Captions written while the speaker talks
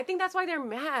I think that's why they're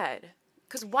mad.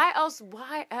 Because why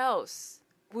else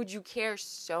would you care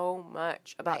so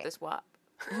much about this WAP?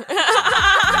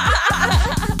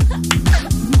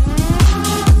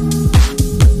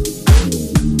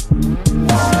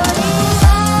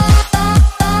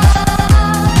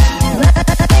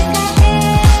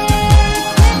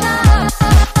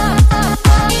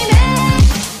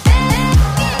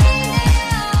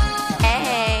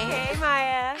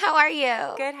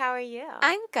 Good, how are you?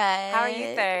 I'm good. How are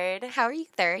you, third? How are you,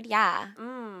 third? Yeah.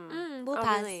 We'll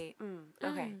pass. Really?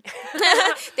 Okay.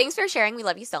 Thanks for sharing. We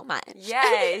love you so much.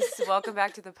 Yes. Welcome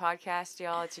back to the podcast,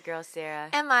 y'all. It's your girl, Sarah.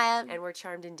 And Maya. And we're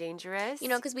charmed and dangerous. You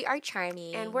know, because we are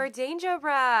charming. And we're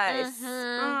dangerous.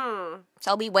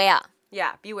 So beware.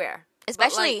 Yeah, beware.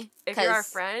 Especially if you're our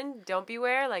friend, don't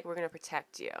beware. Like, we're going to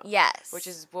protect you. Yes. Which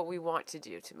is what we want to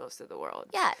do to most of the world.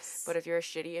 Yes. But if you're a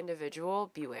shitty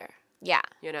individual, beware. Yeah.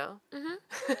 You know?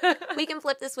 We can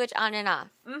flip the switch on and off.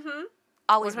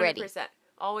 Always 100%. Ready.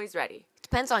 Always ready.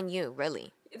 Depends on you,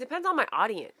 really. It depends on my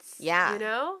audience. Yeah. You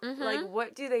know? Like,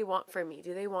 what do they want from me?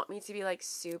 Do they want me to be, like,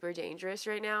 super dangerous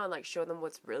right now and, like, show them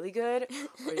what's really good?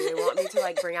 Or do they want me to,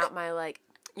 like, bring out my, like,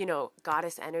 you know,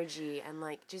 goddess energy and,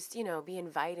 like, just, you know, be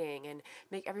inviting and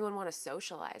make everyone want to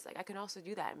socialize? Like, I can also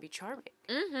do that and be charming.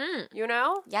 You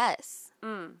know? Yes.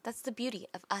 That's the beauty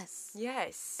of us.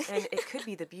 Yes. And it could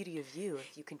be the beauty of you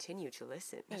if you continue to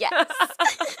listen. Yes.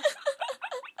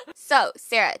 So,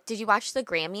 Sarah, did you watch the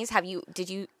Grammys? Did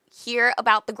you hear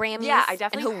about the Grammys? Yeah, I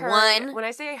definitely and who won? When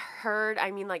I say heard,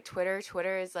 I mean, like, Twitter.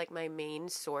 Twitter is, like, my main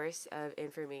source of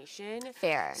information.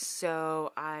 Fair.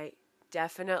 So I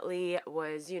definitely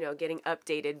was, you know, getting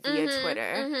updated via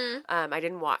Twitter. I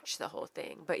didn't watch the whole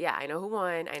thing. But yeah, I know who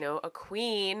won. I know a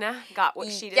queen got what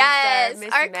she deserved. Yes,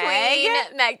 Miss our Meg.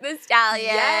 queen, Meg the Stallion.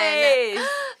 Yes.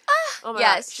 Oh my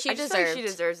yes, gosh. she I just feel like deserved. she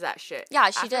deserves that shit. Yeah,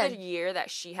 she After did. the year that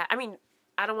she had. I mean,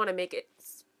 I don't want to make it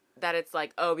that it's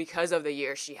like, oh, because of the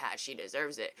year she had, she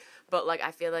deserves it. But, like,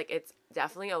 I feel like it's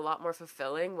definitely a lot more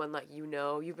fulfilling when, like, you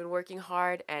know you've been working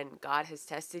hard and God has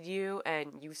tested you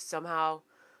and you somehow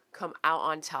come out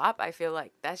on top. I feel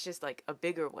like that's just, like, a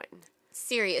bigger win.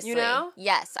 Seriously. You know?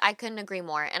 Yes, I couldn't agree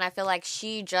more. And I feel like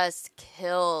she just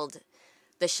killed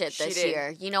the shit this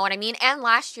year. You know what I mean? And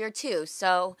last year, too.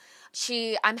 So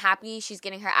I'm happy she's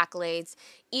getting her accolades,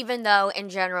 even though in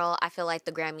general I feel like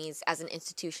the Grammys as an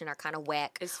institution are kind of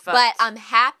whack. It's fucked. But I'm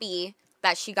happy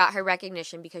that she got her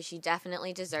recognition because she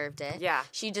definitely deserved it. Yeah.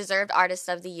 She deserved Artist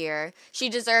of the Year.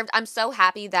 I'm so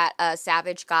happy that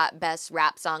Savage got Best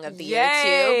Rap Song of the Year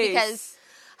too, because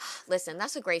listen,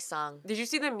 that's a great song. Did you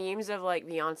see the memes of, like,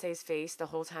 Beyonce's face the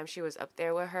whole time she was up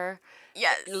there with her?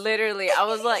 Yes. Literally. I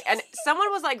was like, and someone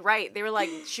was like, right. They were like,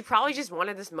 she probably just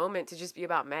wanted this moment to just be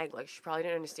about Meg. Like, she probably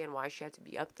didn't understand why she had to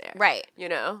be up there. Right. You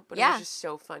know? But it was just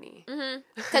so funny.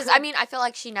 Because, I mean, I feel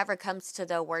like she never comes to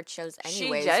the award shows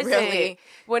anyways, she doesn't. really.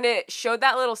 When it showed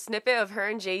that little snippet of her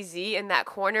and Jay-Z in that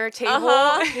corner table, it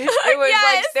was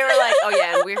like, they were like, oh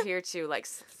yeah, and we're here too, like,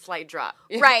 slight drop.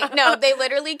 Right. No, they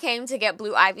literally came to get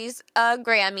Blue Ivy's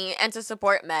Grammy and to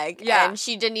support Meg. Yeah. And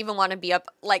she didn't even want to be up,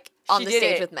 like, on the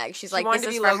stage with Meg. She's like, this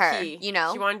is for her, you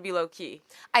know? She wanted to be low-key.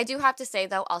 I do have to say,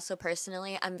 though, also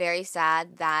personally, I'm very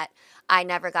sad that I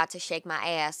never got to shake my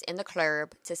ass in the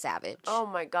club to Savage. Oh,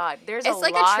 my God. There's It's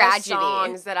like lot a tragedy. of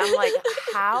songs that I'm like,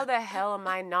 how the hell am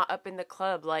I not up in the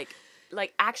club? Like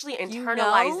actually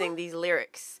internalizing these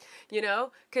lyrics, you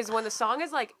know? Because when the song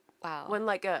is like, wow. When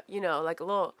like a, you know, like a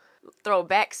little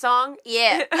throwback song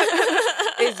Yeah.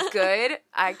 is good,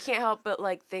 I can't help but,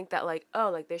 like, think that, like,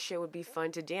 oh, like, this shit would be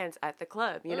fun to dance at the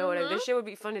club. You know what I mean? This shit would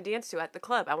be fun to dance to at the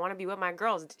club. I want to be with my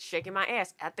girls shaking my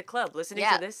ass at the club listening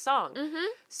to this song.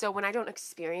 So when I don't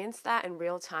experience that in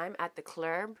real time at the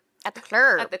club, I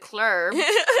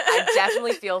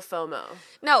definitely feel FOMO.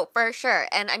 No, for sure.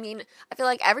 And I mean, I feel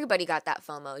like everybody got that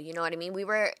FOMO. You know what I mean? We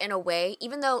were, in a way,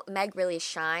 even though Meg really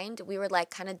shined, we were, like,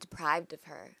 kind of deprived of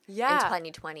her in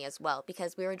 2020 as well,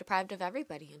 because we were deprived of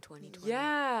everybody in 2020.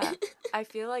 Yeah. I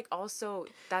feel like also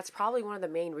that's probably one of the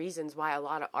main reasons why a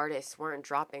lot of artists weren't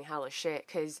dropping hella shit,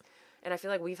 and I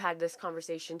feel like we've had this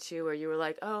conversation too where you were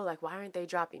like, oh, like, why aren't they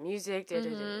dropping music?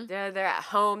 They're at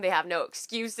home. They have no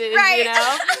excuses, you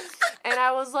know? And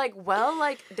I was like, well,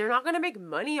 like, they're not going to make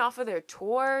money off of their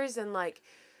tours. And, like,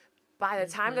 by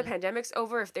the time the pandemic's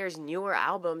over, if there's newer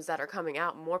albums that are coming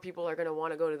out, more people are going to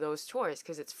want to go to those tours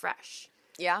because it's fresh.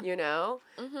 Yeah. You know?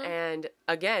 And,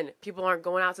 again, people aren't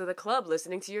going out to the club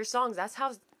listening to your songs. That's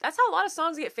how a lot of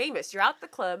songs get famous. You're out the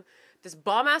club. This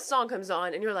bomb-ass song comes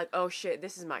on, and you're like, oh, shit,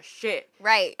 this is my shit.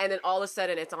 Right. And then all of a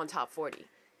sudden, it's on top 40.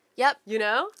 Yep. You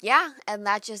know? Yeah, and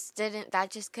that just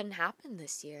couldn't happen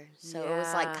this year. So it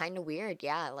was, like, kind of weird.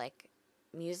 Yeah, like,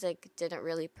 music didn't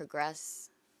really progress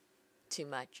too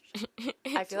much.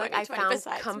 I feel like I found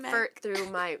comfort through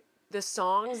the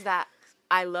songs that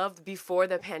I loved before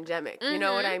the pandemic. You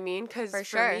know what I mean? Because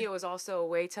for me, it was also a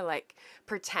way to like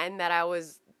pretend that I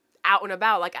was out and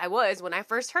about like I was when I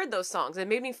first heard those songs. It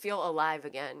made me feel alive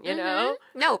again, you know?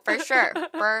 No, for sure.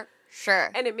 For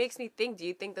sure. And it makes me think, do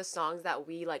you think the songs that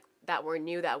we like, that were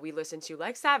new, that we listened to,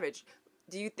 like Savage,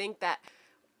 do you think that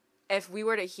if we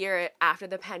were to hear it after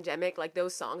the pandemic, like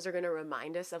those songs are going to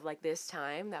remind us of like this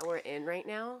time that we're in right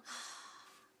now?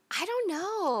 I don't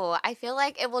know. I feel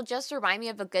like it will just remind me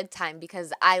of a good time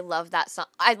because I love that song.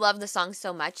 I love the song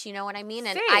so much, you know what I mean?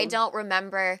 And I don't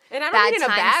remember and I don't mean in a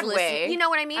bad way. You know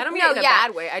what I mean? I don't mean it in a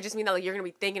bad way. I just mean that like you're going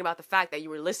to be thinking about the fact that you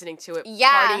were listening to it,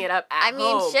 partying it up at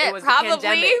home. Shit, it was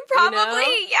probably,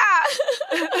 yeah.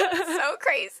 So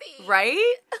crazy.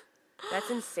 Right?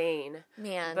 That's insane.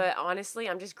 Man. But honestly,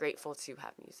 I'm just grateful to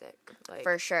have music. Like,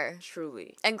 for sure.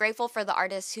 Truly. And grateful for the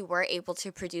artists who were able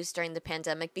to produce during the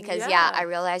pandemic because, I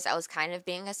realized I was kind of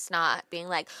being a snot, being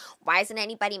like, why isn't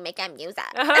anybody making music?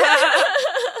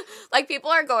 Like, people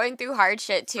are going through hard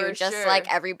shit, too,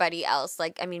 like everybody else.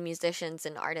 Like, I mean, musicians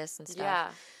and artists and stuff. Yeah.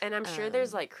 And I'm sure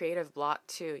there's, like, creative block,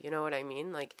 too. You know what I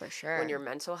mean? Like, for sure. When your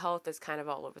mental health is kind of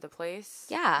all over the place.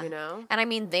 Yeah. You know? And, I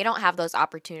mean, they don't have those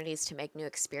opportunities to make new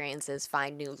experiences,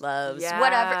 find new loves,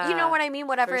 whatever. You know what I mean?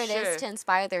 Whatever it is to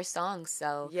inspire their songs.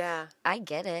 So, yeah. I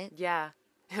get it. Yeah.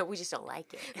 We just don't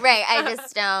like it. Right. I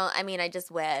just don't. I mean, I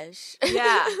just wish.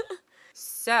 Yeah.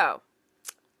 So,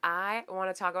 I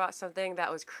want to talk about something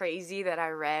that was crazy that I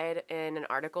read in an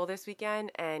article this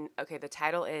weekend. And, okay, the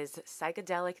title is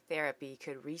Psychedelic Therapy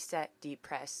Could Reset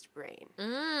Depressed Brain.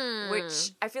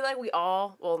 Which I feel like we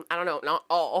all, well, I don't know, not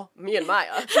all, me and Maya,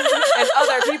 and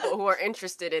other people who are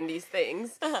interested in these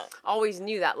things, always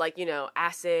knew that, like, you know,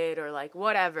 acid or, like,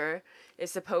 whatever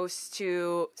is supposed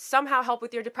to somehow help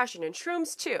with your depression. And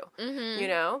shrooms, too, you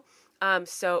know?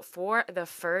 So for the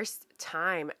first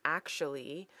time,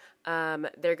 actually,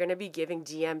 they're going to be giving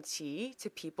DMT to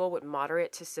people with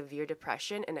moderate to severe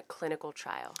depression in a clinical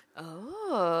trial.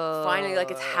 Oh. Finally,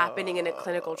 like, it's happening in a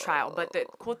clinical trial. But the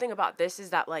cool thing about this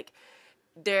is that, like,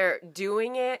 they're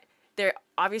doing it, they're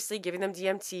obviously giving them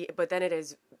DMT, but then it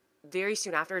is very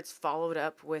soon after it's followed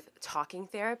up with talking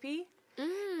therapy.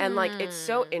 And, like, it's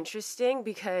so interesting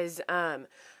because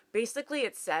basically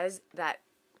it says that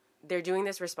they're doing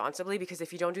this responsibly because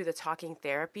if you don't do the talking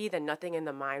therapy, then nothing in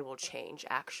the mind will change,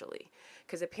 actually.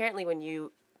 Because apparently when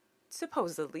you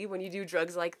do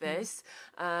drugs like this,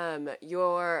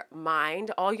 your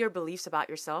mind, all your beliefs about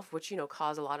yourself, which, you know,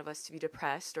 cause a lot of us to be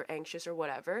depressed or anxious or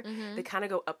whatever, they kind of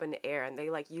go up in the air. And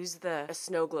they, like, use a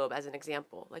snow globe as an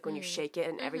example. Like, when you shake it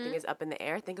and everything is up in the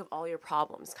air, think of all your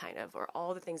problems, kind of, or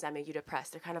all the things that make you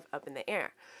depressed. They're kind of up in the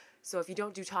air. So if you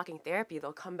don't do talking therapy,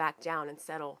 they'll come back down and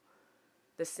settle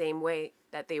the same way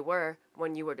that they were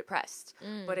when you were depressed.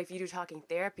 But if you do talking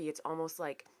therapy, it's almost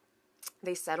like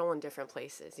they settle in different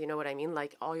places. You know what I mean?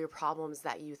 Like, all your problems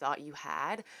that you thought you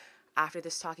had after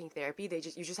this talking therapy,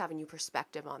 you just have a new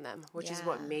perspective on them, which is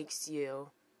what makes you,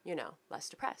 you know, less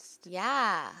depressed.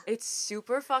 Yeah. It's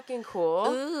super fucking cool.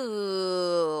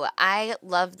 Ooh, I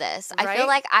love this. Right? I feel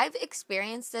like I've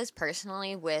experienced this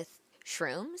personally with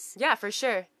shrooms. Yeah, for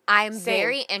sure. I'm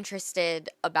very interested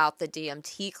about the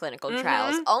DMT clinical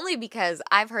trials, only because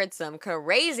I've heard some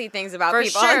crazy things about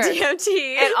people on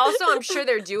DMT. And also, I'm sure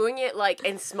they're doing it, like,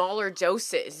 in smaller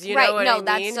doses. You know what I mean?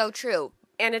 That's so true.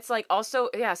 And it's, like, also,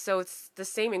 so it's the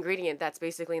same ingredient that's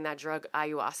basically in that drug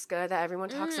ayahuasca that everyone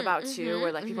talks about, too,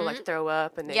 where, like, people, like, throw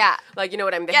up and they, like, you know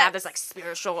what I mean? They have this, like,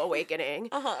 spiritual awakening.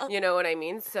 You know what I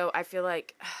mean? So I feel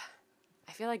like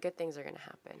good things are going to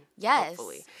happen. Yes.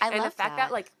 Hopefully. I love and the fact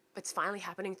that, like, it's finally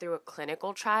happening through a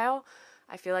clinical trial,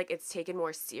 I feel like it's taken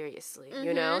more seriously,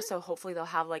 you know? So hopefully they'll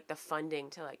have, like, the funding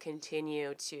to, like,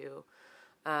 continue to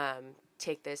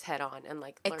take this head on and,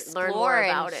 like, learn more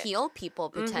about it. And heal people,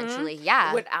 potentially.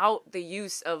 Yeah. Without the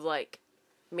use of, like,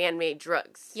 man-made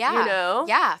drugs. Yeah. You know?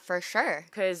 Yeah, for sure.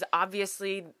 Because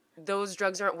obviously those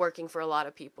drugs aren't working for a lot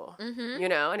of people, you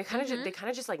know? And it kind of they kind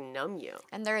of just, like, numb you.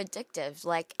 And they're addictive.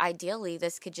 Like, ideally,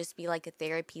 this could just be, like, a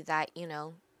therapy that, you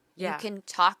know, you can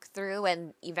talk through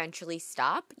and eventually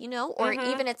stop, you know? Or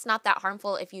even it's not that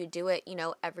harmful if you do it, you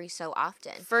know, every so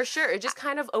often. For sure. It just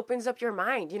kind of opens up your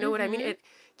mind. You know what I mean? It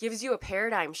gives you a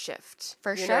paradigm shift.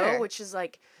 For sure. Know? Which is,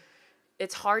 like,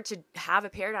 it's hard to have a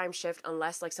paradigm shift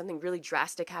unless, like, something really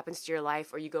drastic happens to your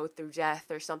life or you go through death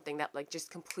or something that, like,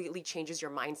 just completely changes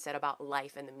your mindset about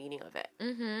life and the meaning of it.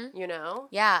 You know?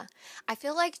 Yeah. I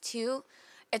feel like, too,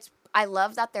 I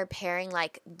love that they're pairing,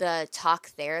 like, the talk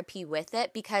therapy with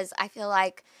it because I feel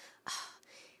like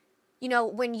you know,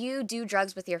 when you do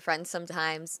drugs with your friends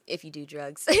sometimes, if you do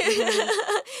drugs,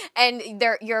 and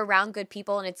you're around good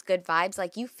people and it's good vibes,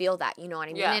 like, you feel that, you know what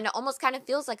I mean? Yeah. And it almost kind of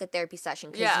feels like a therapy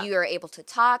session because Yeah. you are able to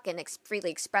talk and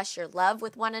freely express your love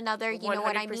with one another, you know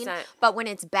what I mean? 100%. But when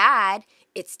it's bad,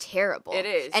 it's terrible. It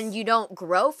is. And you don't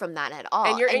grow from that at all.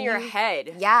 And you're in your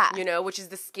head. Yeah. You know, which is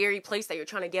the scary place that you're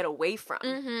trying to get away from.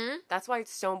 Mm-hmm. That's why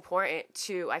it's so important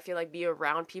to, I feel like, be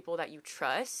around people that you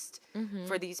trust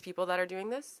for these people that are doing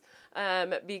this.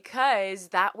 Because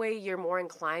that way you're more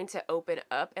inclined to open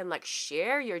up and, like,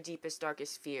 share your deepest,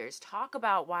 darkest fears. Talk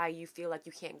about why you feel like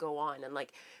you can't go on and,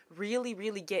 like, really,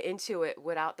 really get into it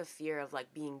without the fear of,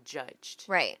 like, being judged.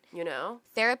 Right. You know?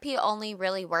 Therapy only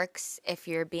really works if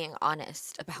you're being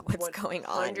honest about what's going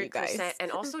on, you guys. 100%.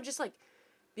 And also just, like,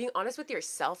 being honest with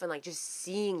yourself and, like, just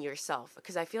seeing yourself.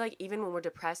 Because I feel like even when we're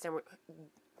depressed and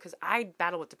because I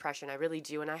battle with depression, I really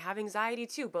do, and I have anxiety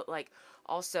too, but, like,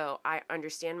 also I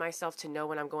understand myself to know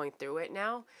when I'm going through it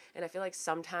now, and I feel like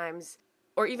sometimes,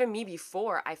 or even me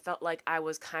before, I felt like I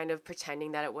was kind of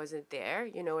pretending that it wasn't there,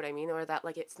 you know what I mean, or that,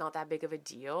 like, it's not that big of a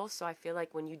deal. So I feel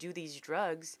like when you do these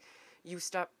drugs, you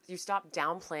stop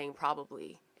downplaying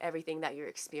probably everything that you're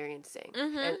experiencing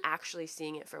and actually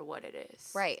seeing it for what it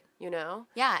is. Right. You know?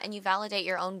 Yeah, and you validate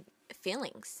your own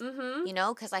feelings, you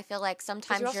know, because I feel like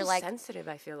sometimes you're like sensitive,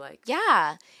 I feel like.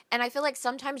 Yeah, and I feel like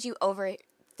sometimes you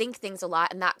overthink things a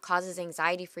lot and that causes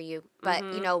anxiety for you, but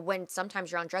you know, when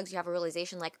sometimes you're on drugs, you have a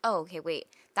realization like, oh, okay, wait,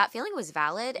 that feeling was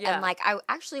valid, and, like,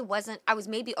 I was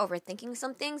maybe overthinking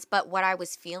some things, but what I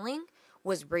was feeling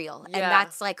was real, and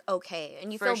that's, like, okay,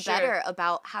 and you feel better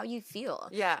about how you feel.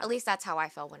 Yeah, at least that's how I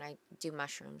feel when I do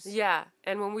mushrooms. Yeah,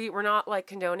 and when we're not, like,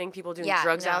 condoning people doing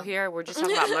drugs out here, we're just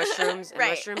talking about mushrooms, and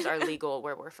mushrooms are legal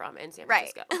where we're from in San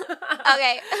Francisco.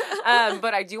 Okay.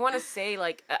 But I do want to say,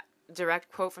 like, a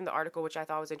direct quote from the article, which I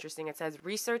thought was interesting. It says,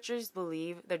 researchers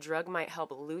believe the drug might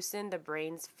help loosen the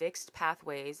brain's fixed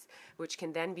pathways, which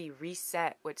can then be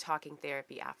reset with talking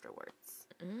therapy afterwards.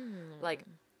 Like,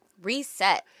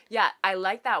 reset. Yeah, I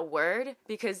like that word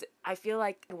because I feel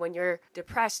like when you're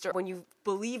depressed or when you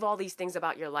believe all these things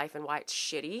about your life and why it's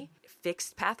shitty,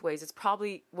 fixed pathways, it's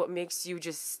probably what makes you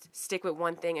just stick with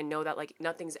one thing and know that, like,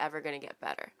 nothing's ever going to get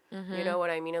better. You know what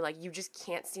I mean? And, like, you just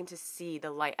can't seem to see the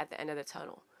light at the end of the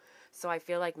tunnel. So I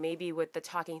feel like maybe with the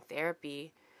talking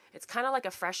therapy, it's kind of like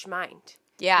a fresh mind.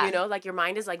 Yeah. You know, like, your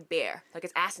mind is, like, bare. Like,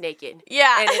 it's ass naked.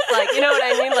 Yeah. And it's, like, you know what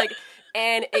I mean? Like,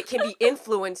 and it can be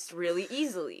influenced really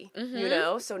easily, you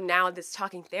know? So now this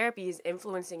talking therapy is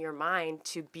influencing your mind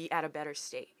to be at a better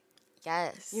state.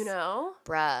 Yes. You know?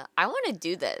 Bruh, I want to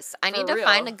do this. I need For to real.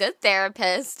 find a good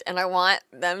therapist, and I want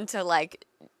them to, like,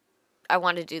 I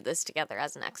want to do this together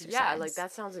as an exercise. Yeah, like,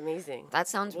 that sounds amazing. That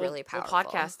sounds really powerful. We'll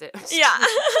podcast it. Yeah.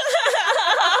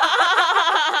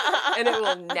 And it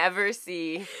will never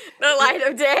see the light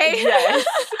of day. Yes.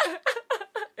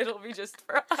 It'll be just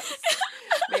for us.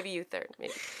 Maybe you third.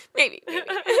 Maybe.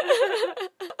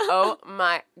 Oh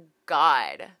my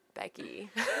God, Becky.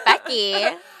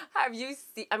 Have you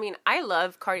seen, I mean, I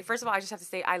love Cardi. First of all, I just have to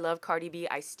say, I love Cardi B.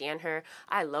 I stan her.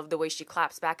 I love the way she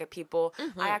claps back at people.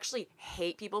 I actually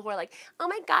hate people who are like, oh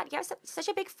my God, you have such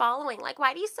a big following. Like,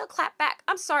 why do you still clap back?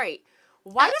 I'm sorry.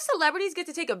 Why do celebrities get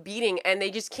to take a beating and they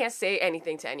just can't say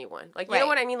anything to anyone? Like, you know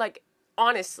what I mean? Like,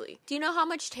 honestly. Do you know how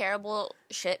much terrible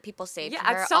shit people say to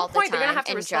her at some all the point time they're gonna have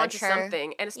to and respond to judge her?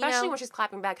 something, and especially when she's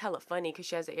clapping back hella funny because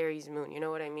she has an Aries moon. You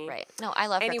know what I mean? Right. No, I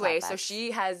love her. Anyway, so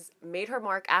she has made her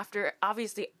mark after,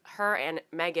 obviously, her and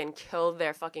Megan killed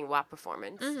their fucking WAP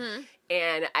performance.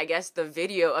 And I guess the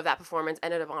video of that performance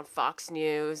ended up on Fox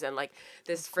News, and, like,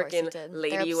 this freaking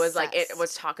lady was like, it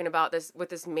was talking about this with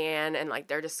this man, and, like,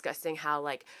 they're discussing how,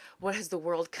 like, what has the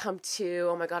world come to?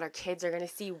 Oh my God, our kids are gonna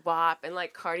see WAP, and,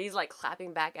 like, Cardi's, like,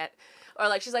 clapping back at, or,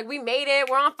 like, she's like, we made it,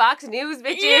 we're on Fox News,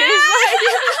 bitches. Yeah!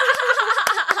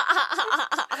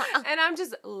 And I'm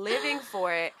just living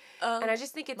for it. And I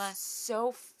just think it's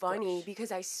so funny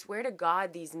because I swear to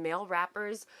God, these male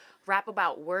rappers rap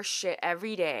about worse shit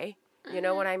every day. You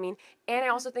know what I mean? And I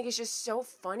also think it's just so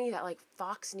funny that, like,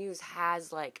 Fox News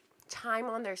has, like, time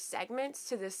on their segments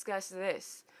to discuss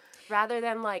this rather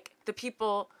than, like, the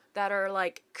people that are,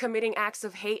 like, committing acts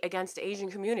of hate against the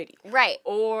Asian community. Right.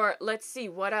 Or, let's see,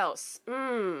 what else?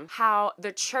 How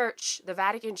the church, the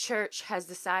Vatican Church, has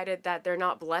decided that they're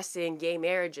not blessing gay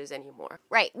marriages anymore.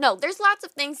 Right. No, there's lots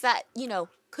of things that, you know,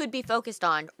 could be focused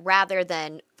on rather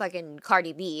than fucking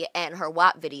Cardi B and her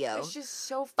WAP video. It's just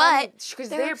so funny. But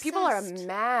because people are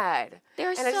mad. They're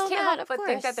and so I just can't mad, help but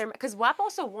think that they're... Because WAP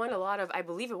also won a lot of... I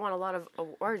believe it won a lot of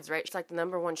awards, right? It's like the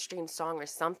 #1 streamed song or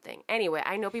something. Anyway,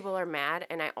 I know people are mad,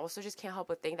 and I also just can't help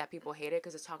but think that people hate it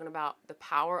because it's talking about the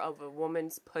power of a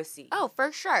woman's pussy. Oh,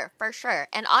 for sure. For sure.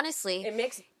 And honestly... It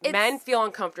makes men feel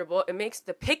uncomfortable. It makes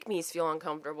the pick-me's feel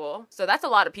uncomfortable. So that's a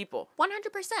lot of people.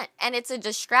 100%. And it's a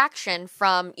distraction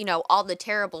from, you know, all the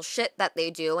terrible shit that they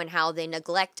do and how they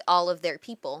neglect all of their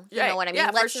people. You know what I mean?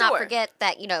 Yeah, Let's not forget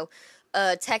that, you know,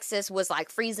 Texas was like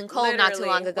freezing cold not too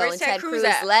long ago. Where's and Ted Cruz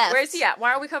left. Where is he at?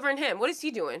 Why are we covering him? What is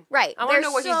he doing? Right. I want to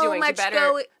know what he's doing to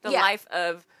better the yeah. life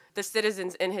of the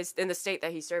citizens in the state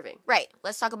that he's serving. Right.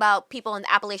 Let's talk about people in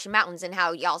the Appalachian Mountains and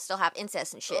how y'all still have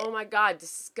incest and shit. Oh my God,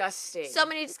 disgusting. So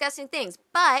many disgusting things.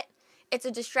 But it's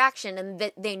a distraction,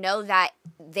 and they know that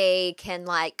they can,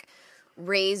 like,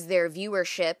 raise their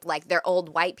viewership, like their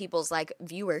old white people's like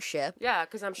viewership. Yeah,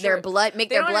 because I'm sure make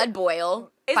their blood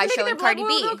boil by showing Cardi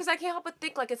B. Because I can't help but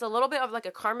think like it's a little bit of like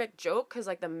a karmic joke because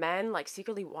like the men like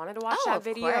secretly wanted to watch that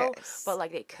video, course. but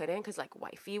like they couldn't because like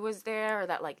wifey was there, or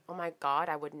that like, oh my God,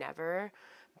 I would never.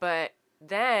 But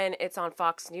then it's on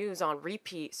Fox News on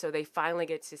repeat, so they finally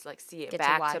get to like see it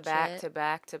back to back to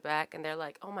back to back, and they're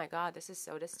like, oh my God, this is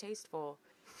so distasteful.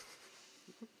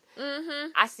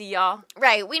 Mm-hmm. I see y'all.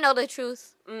 Right, we know the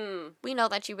truth. Mm. We know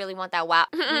that you really want that WAP.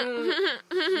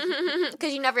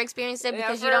 Because you never experienced it,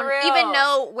 because you for don't real. even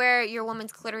know where your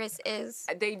woman's clitoris is.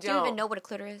 They don't. Do you even know what a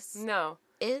clitoris No.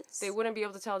 is? They wouldn't be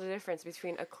able to tell the difference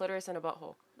between a clitoris and a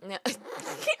butthole. No. The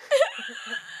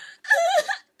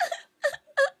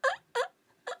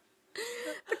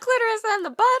clitoris and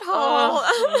the butthole.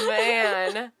 Oh,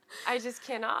 man. I just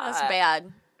cannot. That's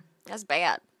bad. That's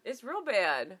bad. It's real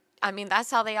bad. I mean, that's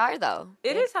how they are, though.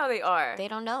 It is how they are. They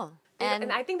don't know.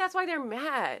 And I think that's why they're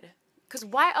mad. Because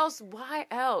why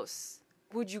else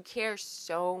would you care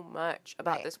so much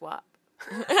about this WAP?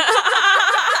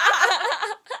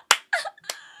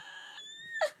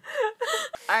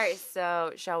 All right,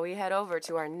 so shall we head over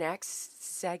to our next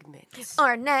segment?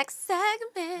 Our next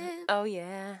segment. Oh,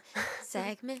 yeah.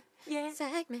 Segment. Yeah.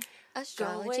 Segment.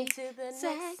 Astrology. Going to the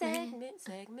next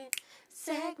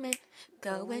segment.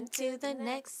 Going to the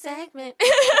next segment.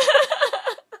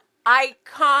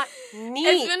 Iconic.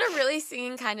 It's been a really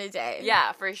singing kind of day.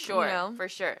 Yeah, for sure. You know? For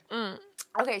sure. Mm.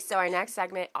 Okay, so our next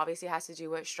segment obviously has to do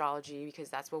with astrology because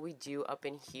that's what we do up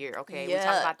in here, okay? Yeah. We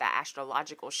talk about that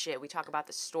astrological shit. We talk about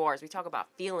the stars. We talk about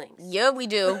feelings. Yeah, we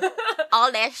do.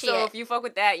 All that shit. So if you fuck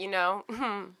with that, you know,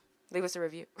 leave us a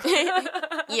review.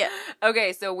 Yeah.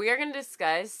 Okay, so we are going to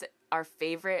discuss our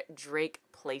favorite Drake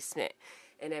placement.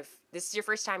 And if this is your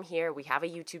first time here, we have a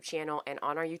YouTube channel. And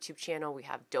on our YouTube channel, we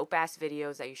have dope-ass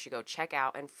videos that you should go check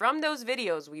out. And from those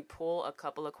videos, we pull a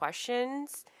couple of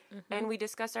questions and we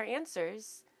discuss our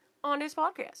answers on this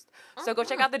podcast. So go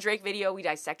check out the Drake video. We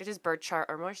dissected his birth chart,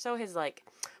 or more so his, like,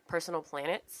 personal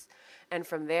planets. And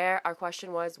from there, our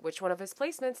question was, which one of his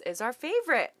placements is our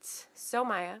favorite? So,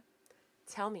 Maya,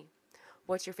 tell me,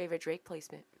 what's your favorite Drake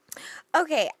placement?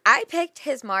 Okay, I picked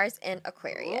his Mars in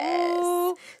Aquarius.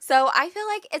 Ooh. So I feel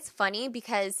like it's funny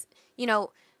because, you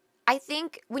know, I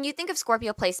think when you think of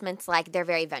Scorpio placements, like, they're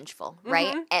very vengeful,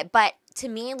 right? But to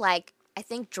me, like, I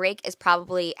think Drake is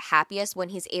probably happiest when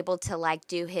he's able to, like,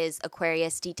 do his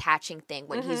Aquarius detaching thing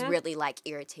when he's really, like,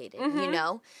 irritated, you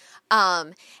know?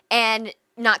 And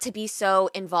not to be so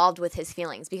involved with his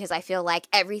feelings, because I feel like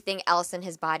everything else in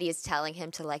his body is telling him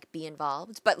to, like, be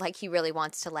involved, but, like, he really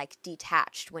wants to, like,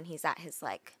 detached when he's at his,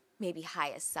 like, maybe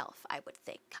highest self, I would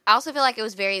think. I also feel like it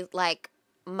was very, like,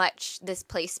 much this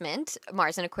placement,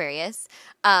 Mars and Aquarius,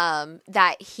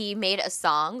 that he made a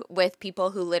song with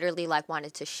people who literally, like,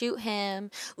 wanted to shoot him,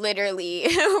 literally,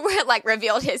 like,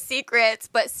 revealed his secrets,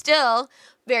 but still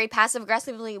very passive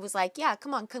aggressively was like, yeah,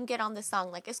 come get on this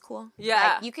song, like, it's cool.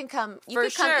 Yeah, like, you can come For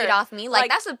eat sure. off me,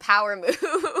 like that's a power move.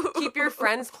 Keep your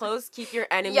friends close, keep your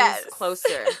enemies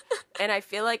closer. And I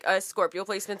feel like us Scorpio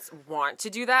placements want to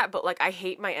do that, but, like, I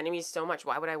hate my enemies so much.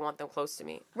 Why would I want them close to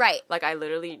me? Right. Like, I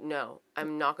literally, no,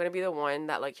 I'm not going to be the one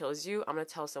that, like, kills you. I'm going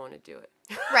to tell someone to do it.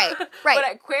 Right.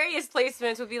 But Aquarius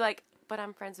placements would be like, but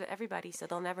I'm friends with everybody, so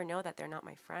they'll never know that they're not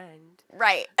my friend.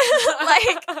 Right.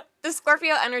 Like, the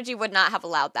Scorpio energy would not have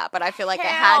allowed that, but I feel like it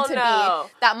had to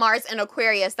be that Mars and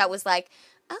Aquarius that was like,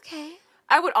 okay.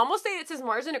 I would almost say it's his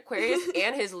Mars and Aquarius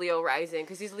and his Leo rising,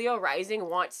 because his Leo rising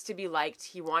wants to be liked.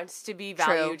 He wants to be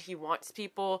valued. True. He wants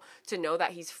people to know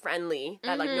that he's friendly,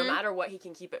 that, like, no matter what, he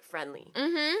can keep it friendly.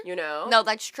 You know? No,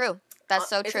 that's true. That's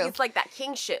so true. It's like that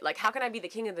king shit. Like, how can I be the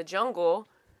king of the jungle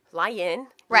lion,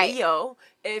 Right. Leo,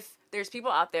 if there's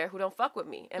people out there who don't fuck with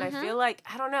me. And I feel like,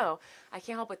 I don't know, I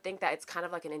can't help but think that it's kind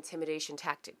of like an intimidation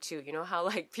tactic too. You know how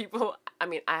like people, I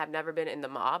mean, I have never been in the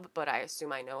mob, but I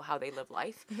assume I know how they live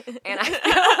life. And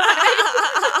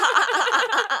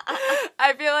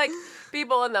I feel like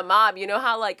people in the mob, you know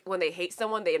how like when they hate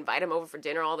someone, they invite them over for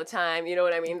dinner all the time. You know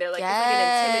what I mean? They're like, it's like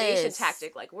an intimidation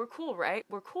tactic. Like, we're cool, right?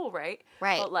 We're cool, right?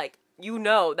 Right. But like, you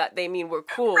know that they mean we're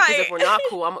cool. Because if we're not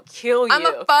cool, I'm going to kill you. I'm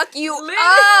going to fuck you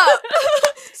up.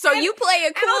 So you play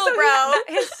it cool, also, bro.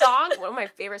 His song, one of my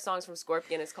favorite songs from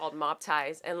Scorpion is called Mob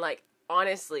Ties. And like,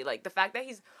 honestly, like the fact that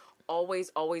he's always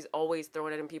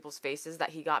throwing it in people's faces, that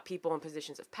he got people in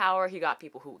positions of power. He got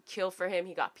people who would kill for him.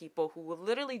 He got people who will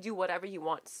literally do whatever he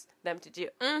wants them to do.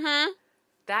 Mm-hmm.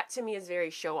 That to me is very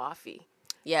show-offy.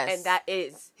 Yes. And that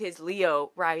is his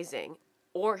Leo rising.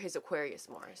 Or his Aquarius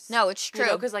Mars. No, it's true.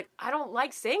 You know, because, like, I don't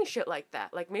like saying shit like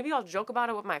that. Like, maybe I'll joke about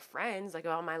it with my friends, like,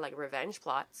 about my, like, revenge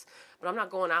plots. But I'm not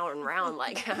going out and around,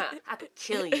 like, I could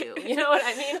kill you. You know what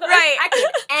I mean? Like, right. I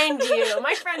could end you.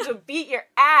 My friends would beat your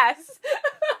ass.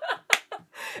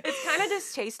 It's kind of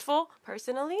distasteful,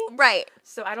 personally. Right.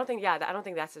 So I don't think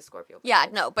that's a Scorpio. Yeah,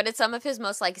 no, but it's some of his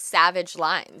most, like, savage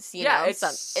lines, you know? It's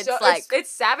like... It's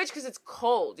savage because it's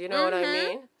cold, you know what I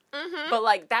mean? Mm-hmm. But,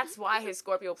 like, that's why his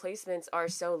Scorpio placements are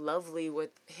so lovely with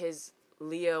his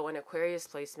Leo and Aquarius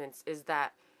placements, is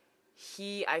that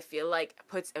he, I feel like,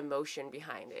 puts emotion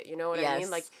behind it. You know what I mean?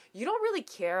 Like, you don't really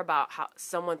care about how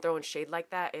someone throwing shade like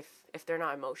that if they're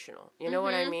not emotional. You know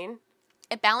what I mean?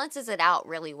 It balances it out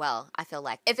really well, I feel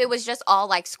like. If it was just all,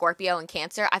 like, Scorpio and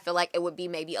Cancer, I feel like it would be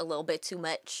maybe a little bit too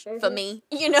much for me,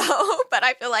 you know? But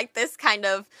I feel like this kind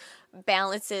of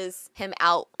balances him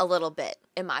out a little bit,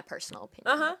 in my personal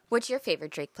opinion. Uh-huh. What's your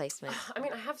favorite Drake placement? I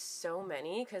mean, I have so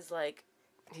many, because, like,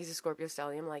 he's a Scorpio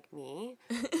stallion like me.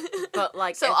 But,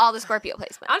 like... So all the Scorpio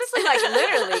placements. Honestly, like,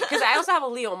 literally, because I also have a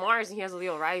Leo Mars, and he has a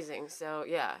Leo rising, so,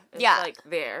 yeah. It's, like,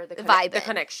 there. The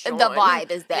connection. The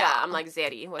vibe is there. Yeah, I'm like,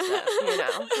 Zaddy, what's up? You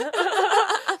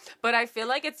know? But I feel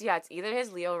like it's either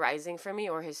his Leo rising for me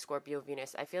or his Scorpio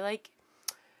Venus. I feel like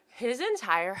his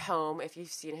entire home, if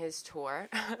you've seen his tour,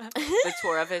 the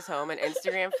tour of his home and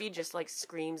Instagram feed just, like,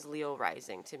 screams Leo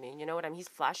rising to me. You know what I mean? He's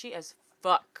flashy as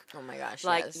fuck. Oh my gosh,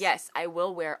 like, yes, I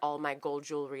will wear all my gold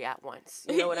jewelry at once.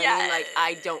 You know what I mean? Like,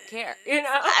 I don't care. You know?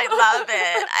 I love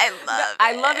it.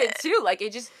 I love it too. Like,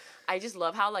 I just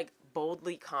love how, like,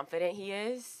 boldly confident he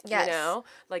is. Yes. You know?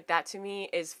 Like, that to me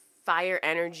is fire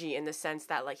energy in the sense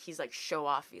that, like, he's, like,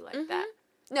 show-offy like that.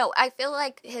 No, I feel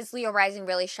like his Leo rising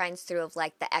really shines through of,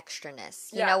 like, the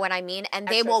extraness. You know what I mean? And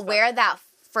they will wear that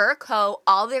fur coat,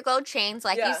 all their gold chains,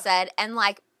 like you said, and,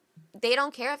 like, they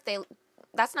don't care if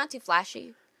that's not too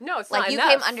flashy. No, it's like, not you enough.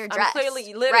 came underdressed. I'm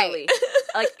clearly, literally.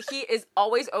 Like, he is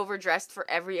always overdressed for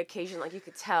every occasion, like, you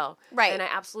could tell. Right. And I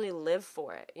absolutely live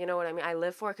for it. You know what I mean? I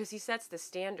live for it because he sets the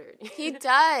standard. He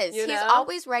does. You know? He's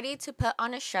always ready to put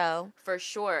on a show. For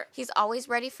sure. He's always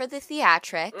ready for the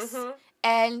theatrics. Mm-hmm.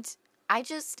 And I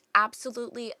just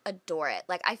absolutely adore it.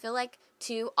 Like, I feel like,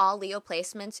 too, all Leo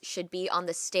placements should be on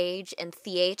the stage and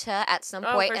theater at some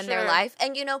point in their life.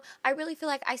 And, you know, I really feel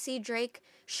like I see Drake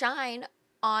shine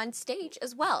on stage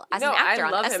as well as an actor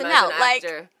on SNL. Him as an like,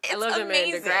 actor. It's I love amazing.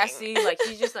 him in Degrassi. Like,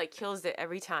 he just, like, kills it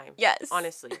every time. Yes.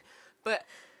 Honestly. But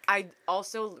I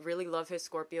also really love his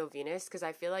Scorpio Venus because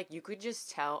I feel like you could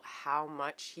just tell how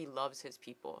much he loves his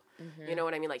people. Mm-hmm. You know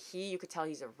what I mean? Like, you could tell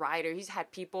he's a writer. He's had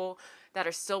people that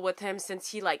are still with him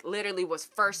since he, like, literally was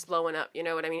first blowing up. You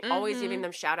know what I mean? Mm-hmm. Always giving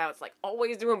them shout outs. Like,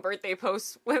 always doing birthday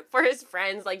posts for his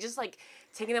friends. Like, just, like,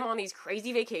 taking them on these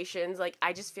crazy vacations. Like,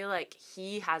 I just feel like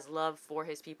he has love for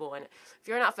his people. And if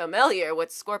you're not familiar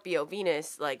with Scorpio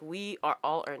Venus, like, we are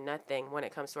all or nothing when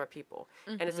it comes to our people.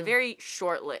 Mm-hmm. And it's a very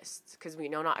short list because we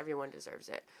know not everyone deserves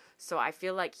it. So I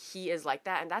feel like he is like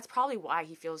that. And that's probably why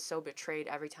he feels so betrayed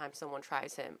every time someone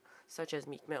tries him, such as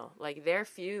Meek Mill. Like, their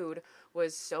feud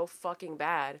was so fucking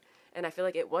bad. And I feel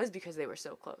like it was because they were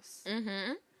so close.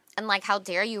 Mm-hmm. And, like, how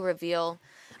dare you reveal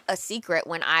a secret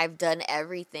when I've done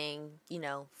everything, you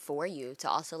know, for you to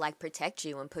also, like, protect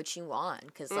you and put you on.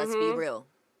 Because let's be real,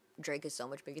 Drake is so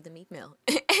much bigger than Meek Mill.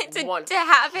 to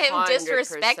have him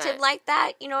disrespected like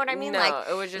that, you know what I mean? No, like,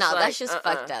 it was just no, like, that's just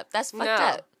fucked up. That's fucked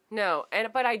up. No,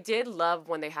 but I did love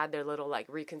when they had their little, like,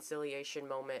 reconciliation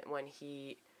moment when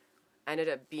he ended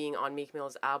up being on Meek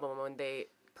Mill's album when they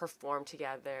performed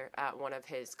together at one of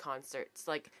his concerts.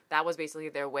 Like, that was basically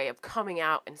their way of coming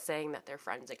out and saying that they're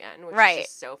friends again, which is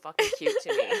just so fucking cute to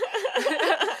me.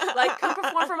 Like, come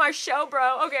perform for my show,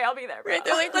 bro. Okay, I'll be there, bro. Right,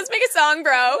 they're like, let's make a song,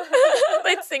 bro.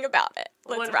 Let's sing about it.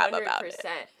 Let's rap about it.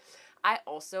 I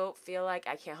also feel like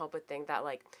I can't help but think that,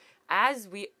 like, as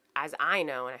as I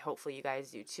know, and hopefully you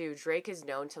guys do too, Drake is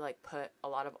known to like put a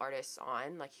lot of artists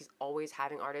on. Like he's always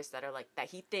having artists that are like that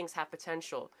he thinks have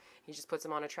potential. He just puts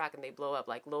them on a track and they blow up,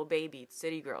 like Lil Baby,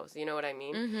 City Girls. You know what I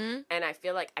mean? Mm-hmm. And I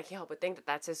feel like I can't help but think that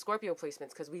that's his Scorpio placements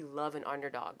because we love an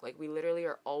underdog. Like we literally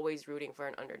are always rooting for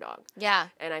an underdog. Yeah.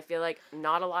 And I feel like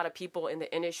not a lot of people in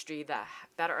the industry that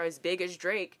are as big as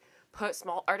Drake put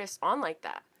small artists on like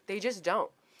that. They just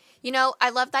don't. You know, I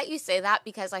love that you say that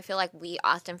because I feel like we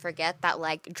often forget that,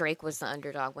 like, Drake was the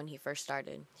underdog when he first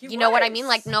started. You know what I mean?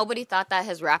 Like, nobody thought that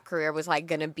his rap career was, like,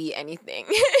 gonna be anything.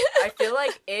 I feel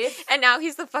like if... And now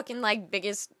he's the fucking, like,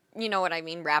 biggest, you know what I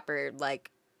mean, rapper, like,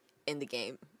 in the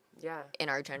game. Yeah. In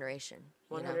our generation.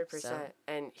 100%. So.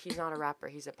 And he's not a rapper.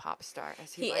 He's a pop star,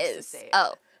 as he likes to say.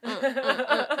 Oh.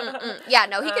 Yeah,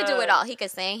 no, he could do it all. He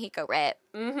could sing, he could rap,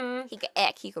 he could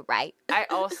act, he could write. I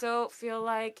also feel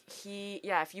like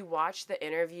if you watch the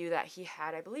interview that he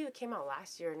had, I believe it came out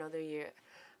last year, another year.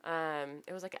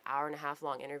 It was like an 1.5 hour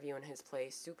long interview in his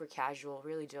place, super casual,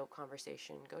 really dope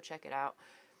conversation. Go check it out.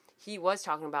 He was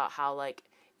talking about how like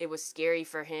it was scary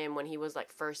for him when he was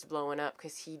like first blowing up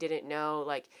because he didn't know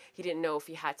if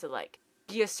he had to like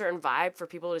be a certain vibe for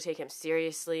people to take him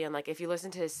seriously. And like if you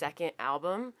listen to his second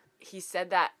album, he said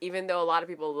that even though a lot of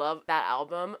people love that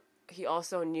album, he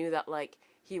also knew that like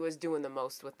he was doing the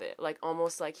most with it, like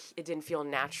almost like it didn't feel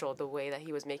natural the way that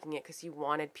he was making it because he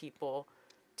wanted people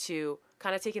to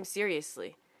kind of take him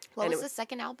seriously. What was the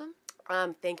second album?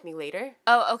 Thank Me Later.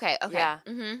 Oh, okay. Yeah.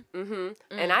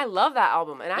 And I love that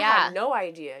album, and I had no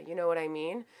idea, you know what I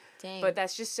mean? Dang. But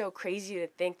that's just so crazy to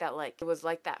think that like it was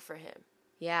like that for him.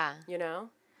 Yeah. You know?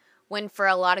 When for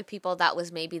a lot of people that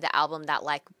was maybe the album that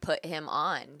like put him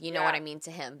on, you know what I mean,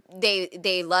 to him.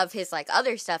 They love his like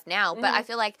other stuff now, but I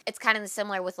feel like it's kind of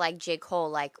similar with like J. Cole,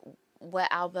 like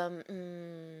what album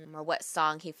or what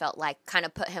song he felt like kind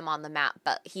of put him on the map,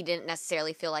 but he didn't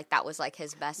necessarily feel like that was like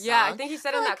his best song. Yeah, I think he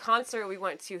said in that concert we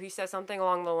went to, he said something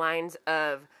along the lines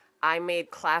of, I made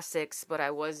classics, but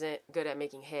I wasn't good at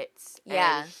making hits.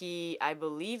 Yeah. And I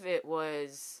believe it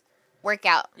was...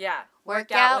 Workout. Yeah.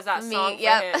 Workout was that song for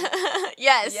him.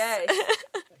 Yes.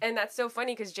 And that's so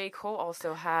funny because J. Cole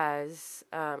also has,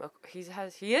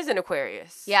 he is an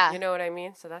Aquarius. Yeah. You know what I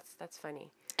mean? So that's funny.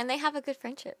 And they have a good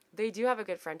friendship. They do have a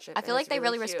good friendship. I feel like they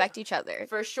really respect each other.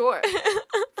 For sure.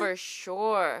 For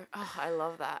sure. Oh, I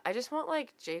love that. I just want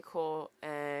like J. Cole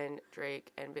and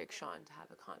Drake and Big Sean to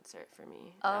have a concert for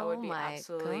me. That would be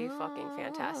absolutely fucking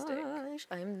fantastic.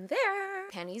 I'm there.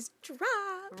 Pennies drop.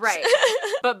 Right.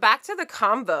 But back to the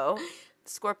combo,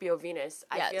 Scorpio Venus.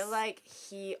 I feel like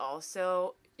he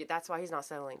also, that's why he's not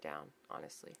settling down,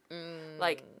 honestly.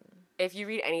 Like, if you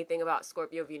read anything about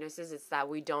Scorpio Venuses, it's that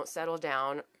we don't settle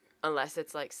down unless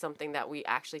it's like something that we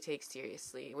actually take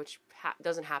seriously, which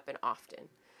doesn't happen often.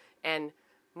 And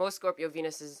most Scorpio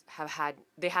Venuses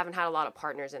haven't had a lot of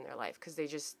partners in their life because they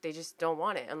just don't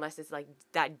want it unless it's like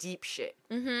that deep shit.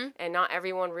 And not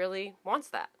everyone really wants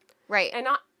that. Right. And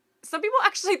some people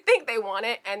actually think they want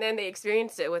it and then they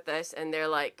experience it with us and they're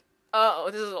like, oh,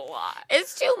 this is a lot.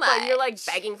 It's too much. But you're like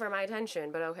begging for my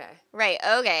attention, but okay. Right,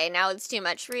 okay, now it's too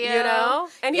much for you. You know?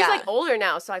 And he's like older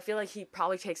now, so I feel like he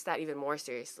probably takes that even more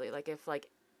seriously. Like if like,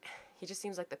 he just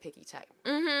seems like the picky type.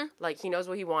 Like he knows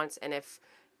what he wants, and if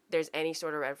there's any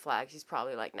sort of red flags, he's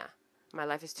probably like, nah, my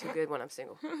life is too good when I'm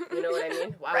single. You know what I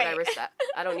mean? Why would I risk that?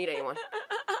 I don't need anyone.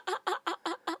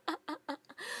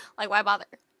 Like, why bother?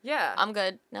 Yeah. I'm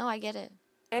good. No, I get it.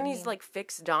 And he's like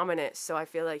fixed dominant, so I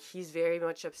feel like he's very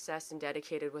much obsessed and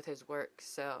dedicated with his work.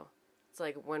 So it's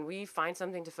like when we find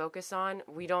something to focus on,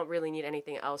 we don't really need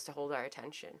anything else to hold our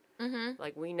attention.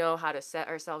 Like we know how to set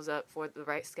ourselves up for the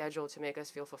right schedule to make us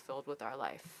feel fulfilled with our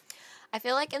life. I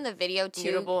feel like in the video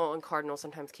too. Mutable and Cardinal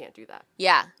sometimes can't do that.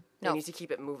 Yeah. They need to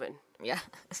keep it moving. Yeah.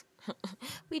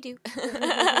 We do.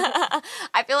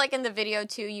 I feel like in the video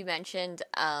too, you mentioned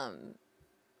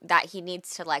that he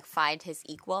needs to like find his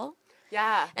equal.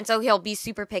 Yeah. And so he'll be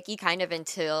super picky kind of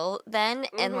until then.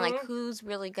 And like, who's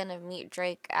really going to meet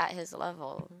Drake at his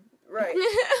level? Right.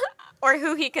 Or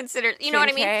who he considers, you know what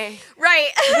I mean? K.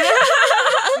 Right.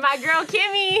 My girl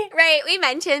Kimmy. Right. We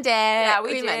mentioned it. Yeah,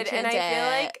 we did. mentioned And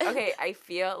I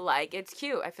feel like it's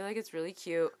cute. I feel like it's really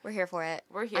cute. We're here for it.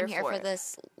 I'm here for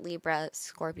this Libra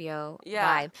Scorpio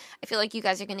vibe. I feel like you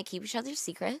guys are going to keep each other's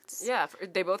secrets. Yeah,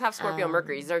 they both have Scorpio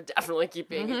Mercuries. They're dedefinitely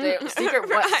keeping secret what?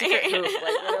 Right. Secret who? Like,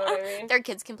 you know what I mean? Their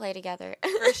kids can play together.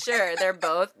 For sure.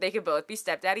 They could both be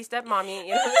stepdaddy, stepmommy.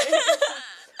 You know what I mean?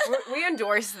 We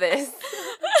endorse this.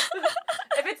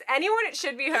 If it's anyone, it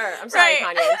should be her. I'm sorry,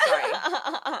 Right. Kanye.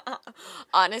 I'm sorry.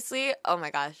 Honestly, oh my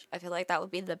gosh. I feel like that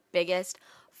would be the biggest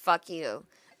fuck you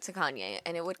to Kanye,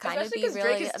 and it would kind of Especially be 'cause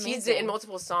really Drake has teased amazing. it in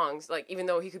multiple songs. Like, even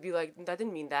though he could be like, that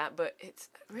didn't mean that, but it's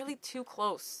really too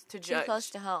close to judge. Too close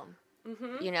to home.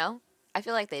 Mm-hmm. You know? I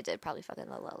feel like they did probably fucking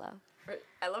Lolo.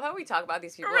 I love how we talk about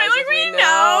these people. Right, as like if we know.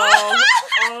 know.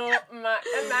 Oh my!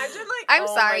 Imagine like. I'm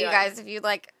oh sorry, my you God. guys, if you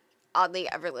like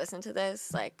oddly ever listen to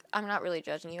this. Like, I'm not really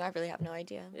judging you. I really have no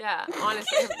idea. Yeah,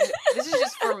 honestly, this is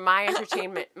just for my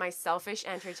entertainment, my selfish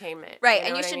entertainment. Right, You know and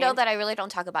you what I should mean? know that I really don't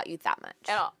talk about you that much.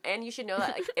 At all. And you should know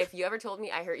that, like, if you ever told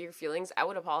me I hurt your feelings, I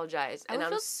would apologize. I And would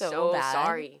I'm feel so so bad.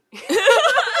 sorry.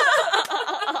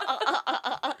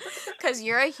 Because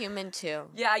you're a human too.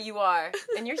 Yeah, you are.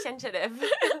 And you're sensitive.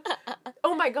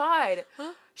 Oh my God.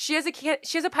 Huh? She has a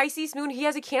Pisces moon. He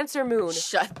has a Cancer moon.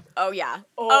 Shut. Oh, yeah.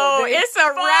 Oh, they it's a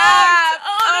fucked. wrap.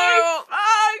 Oh, they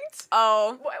fucked.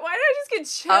 Oh. Why did I just get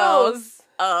chills?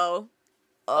 Oh.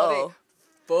 Oh,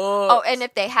 Fucked. Oh, And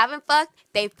if they haven't fucked,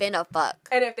 they finna fuck.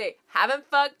 and if they haven't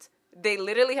fucked, they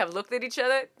literally have looked at each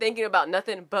other thinking about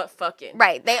nothing but fucking.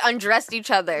 Right. They undressed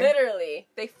each other. Literally.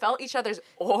 They felt each other's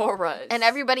auras. And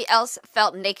everybody else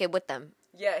felt naked with them.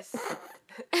 Yes.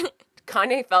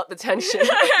 Kanye felt the tension.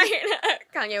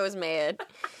 Kanye was mad.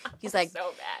 He's like,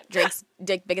 so bad. Drake's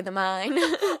dick bigger than mine.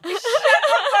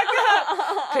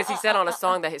 Because he said on a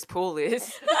song that his pool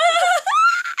is.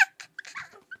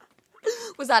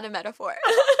 Was that a metaphor?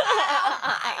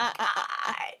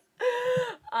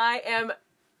 I am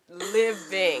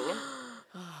living.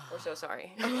 We're so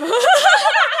sorry.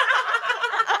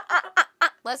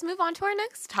 Let's move on to our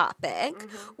next topic,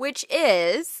 which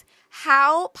is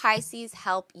how Pisces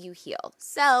help you heal.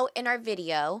 So in our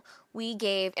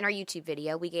YouTube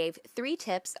video, we gave 3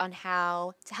 tips on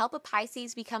how to help a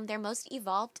Pisces become their most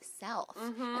evolved self.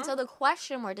 And so the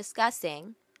question we're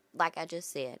discussing, like I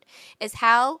just said, is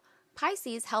how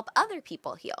Pisces help other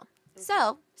people heal.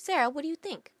 So, Sarah, what do you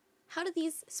think? How do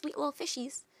these sweet little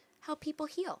fishies help people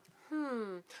heal?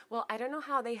 Well, I don't know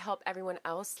how they help everyone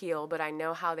else heal, but I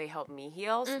know how they help me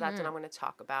heal, so that's what I'm going to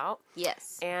talk about.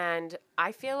 Yes. And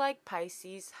I feel like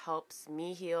Pisces helps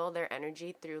me heal their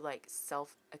energy through, like,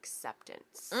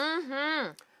 self-acceptance.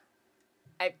 Mm-hmm.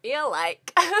 I feel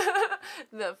like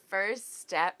the first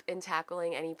step in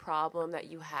tackling any problem that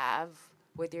you have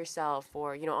with yourself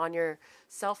or, you know, on your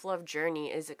self-love journey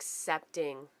is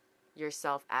accepting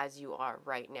yourself as you are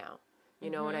right now. You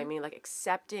know what I mean? Like,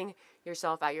 accepting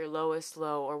yourself at your lowest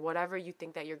low or whatever you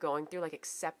think that you're going through, like,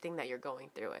 accepting that you're going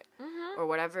through it. Or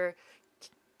whatever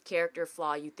character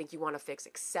flaw you think you want to fix,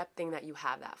 accepting that you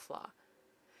have that flaw.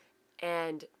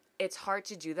 And it's hard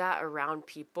to do that around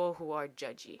people who are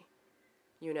judgy,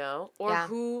 you know? Or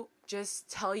who just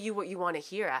tell you what you want to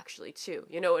hear, actually, too.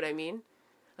 You know what I mean?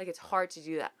 Like, it's hard to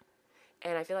do that.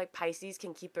 And I feel like Pisces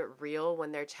can keep it real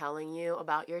when they're telling you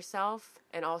about yourself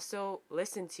and also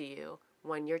listen to you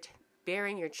when you're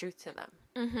bearing your truth to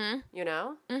them. You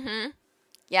know?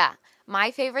 Yeah.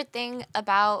 My favorite thing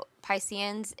about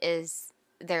Pisceans is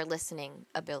their listening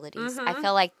abilities. I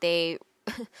feel like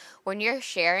when you're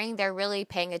sharing, they're really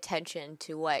paying attention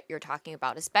to what you're talking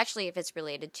about, especially if it's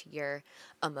related to your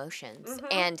emotions.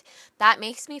 And that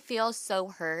makes me feel so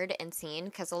heard and seen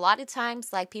because a lot of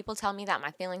times, like, people tell me that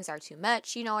my feelings are too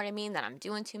much, you know what I mean, that I'm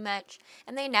doing too much,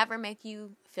 and they never make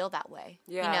you feel that way,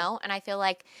 you know? And I feel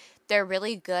like they're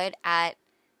really good at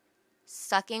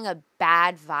sucking a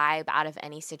bad vibe out of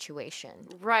any situation.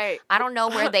 Right. I don't know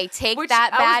where they take Which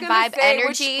that I was bad gonna vibe say,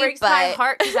 energy, which breaks but my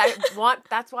heart because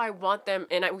that's why I want them,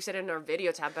 and we said it in our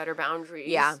video, to have better boundaries.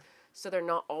 Yeah. So they're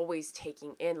not always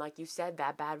taking in, like you said,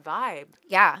 that bad vibe.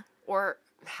 yeah. Or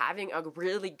having a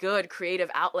really good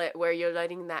creative outlet where you're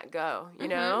letting that go, you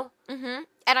know?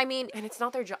 And I mean, And it's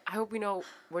not their job. I hope we know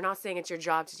we're not saying it's your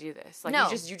job to do this. Like, No.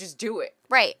 you just do it.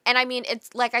 right. And I mean,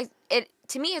 it's like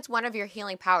to me, it's one of your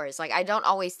healing powers. Like, I don't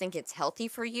always think it's healthy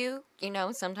for you. You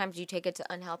know, sometimes you take it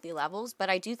to unhealthy levels, but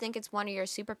I do think it's one of your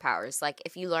superpowers. Like,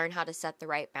 if you learn how to set the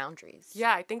right boundaries.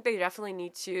 Yeah, I think they definitely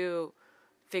need to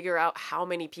figure out how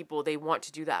many people they want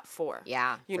to do that for.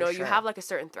 Yeah. You for know, sure. you have like a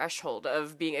certain threshold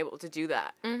of being able to do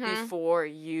that before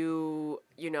you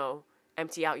know,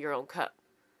 empty out your own cup.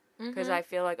 Because I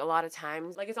feel like a lot of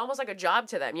times, like, it's almost like a job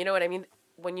to them. You know what I mean?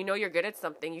 When you know you're good at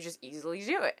something, you just easily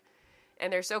do it.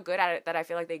 And they're so good at it that I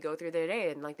feel like they go through their day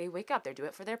and, like, they wake up, they do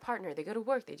it for their partner, they go to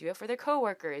work, they do it for their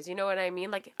coworkers. You know what I mean?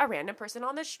 Like, a random person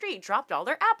on the street dropped all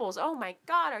their apples. Oh my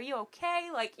God, are you okay?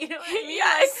 Like, you know what I mean?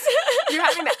 Yes. Like, you're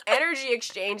having the energy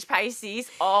exchange, Pisces,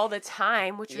 all the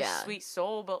time, which is Yeah. sweet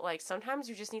soul. But, like, sometimes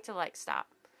you just need to, like, stop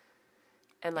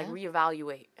and, like,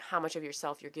 reevaluate how much of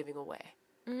yourself you're giving away.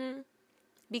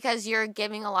 Because you're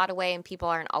giving a lot away and people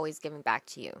aren't always giving back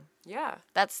to you. Yeah.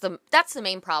 That's the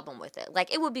main problem with it.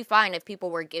 Like, it would be fine if people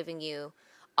were giving you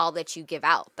all that you give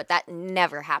out, but that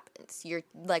never happens. You're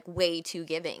like way too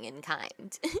giving in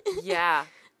kind. Yeah.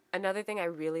 Another thing I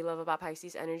really love about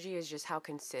Pisces energy is just how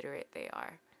considerate they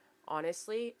are.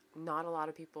 Honestly, not a lot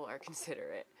of people are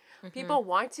considerate. People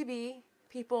want to be,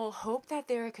 people hope that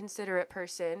they're a considerate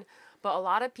person, but a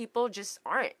lot of people just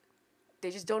aren't. They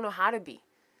just don't know how to be.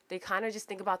 They kind of just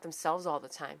think about themselves all the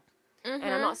time. And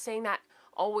I'm not saying that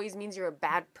always means you're a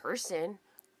bad person,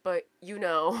 but you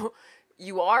know,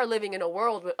 you are living in a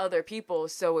world with other people,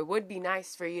 so it would be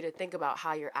nice for you to think about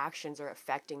how your actions are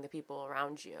affecting the people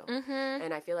around you.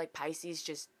 And I feel like Pisces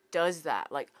just does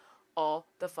that, like, all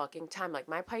the fucking time. Like,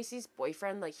 my Pisces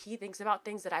boyfriend, like, he thinks about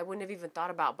things that I wouldn't have even thought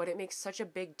about, but it makes such a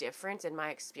big difference in my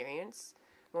experience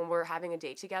when we're having a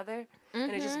date together.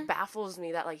 And it just baffles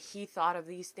me that, like, he thought of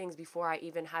these things before I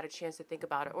even had a chance to think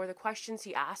about it, or the questions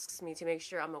he asks me to make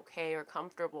sure I'm okay or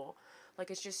comfortable.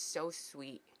 Like, it's just so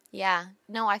sweet. Yeah.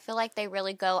 No, I feel like they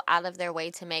really go out of their way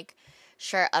to make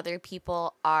sure other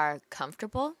people are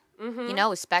comfortable, you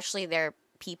know, especially their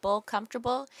people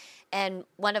comfortable. And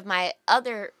one of my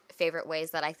other favorite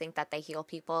ways that I think that they heal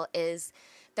people is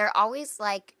they're always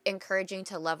like encouraging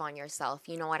to love on yourself,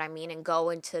 you know what I mean? And go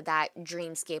into that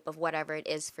dreamscape of whatever it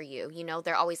is for you. You know,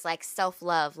 they're always like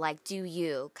self-love, like do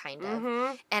you kind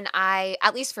of. And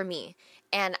at least for me,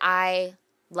 and I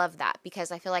love that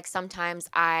because I feel like sometimes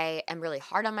I am really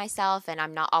hard on myself and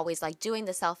I'm not always like doing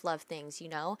the self-love things, you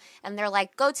know? And they're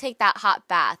like, go take that hot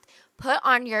bath, put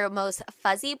on your most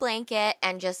fuzzy blanket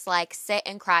and just like sit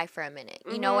and cry for a minute.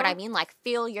 You know what I mean? Like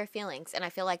feel your feelings. And I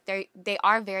feel like they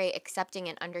are very accepting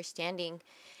and understanding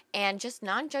and just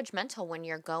non-judgmental when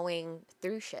you're going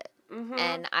through shit.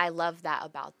 And I love that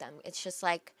about them. It's just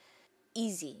like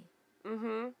easy.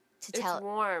 To tell. It's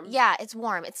warm. Yeah, it's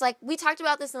warm. It's like, we talked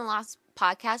about this in the last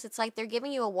podcast. It's like they're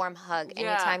giving you a warm hug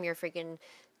anytime you're freaking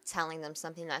telling them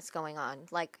something that's going on.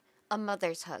 Like a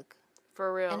mother's hug.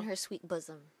 For real. In her sweet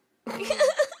bosom.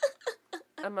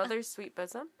 A mother's sweet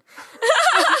bosom?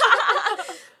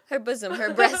 Her bosom,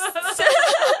 her breasts.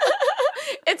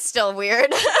 It's still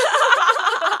weird.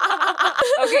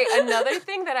 Okay, another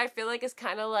thing that I feel like is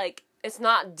kind of like, it's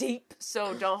not deep,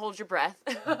 so don't hold your breath.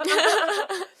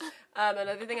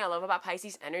 Another thing I love about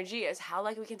Pisces energy is how,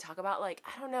 like, we can talk about, like,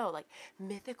 I don't know, like,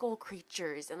 mythical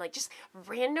creatures and, like, just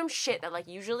random shit that, like,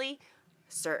 usually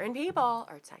certain people,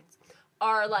 earth signs,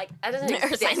 are, like, that doesn't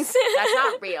exist. That's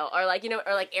not real. Or, like, you know,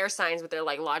 or, like, air signs with their,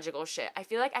 like, logical shit. I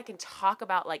feel like I can talk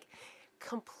about, like,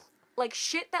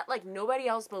 shit that, like, nobody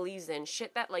else believes in.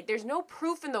 Shit that, like, there's no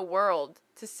proof in the world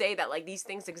to say that, like, these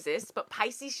things exist, but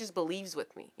Pisces just believes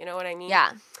with me. You know what I mean?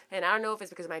 Yeah. And I don't know if it's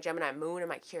because of my Gemini moon and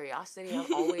my curiosity.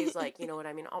 I'm always, like, you know what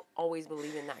I mean? I'll always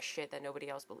believe in that shit that nobody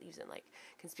else believes in, like,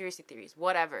 conspiracy theories,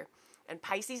 whatever. And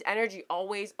Pisces energy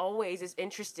always is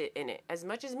interested in it as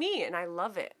much as me, and I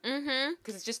love it.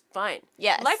 Because it's just fun.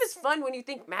 Yes. Life is fun when you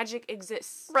think magic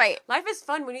exists. Right. Life is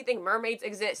fun when you think mermaids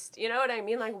exist. You know what I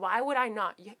mean? Like, why would I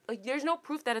not? Like, there's no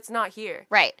proof that it's not here.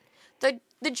 Right.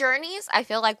 The journeys I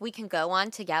feel like we can go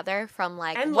on together from,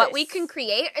 like, Endless. what we can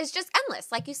create is just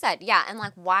endless, like you said. Yeah, and,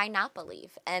 like, why not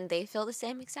believe? And they feel the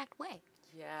same exact way.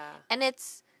 Yeah. And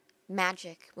it's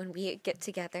magic when we get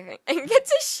together and get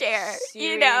to share,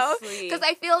 you know? Because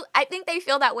I think they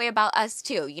feel that way about us,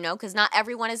 too, you know? Because not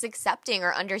everyone is accepting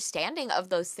or understanding of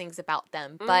those things about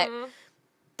them. But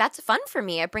that's fun for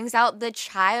me. It brings out the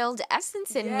child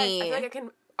essence in me. I feel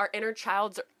like our inner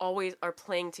childs are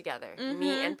playing together.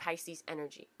 Me and Pisces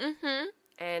energy.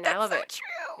 And I love so it.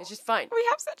 True. It's just fun. We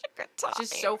have such a good time. It's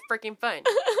just so freaking fun.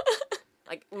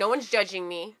 Like, no one's judging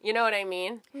me. You know what I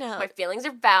mean? No. My feelings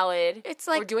are valid. It's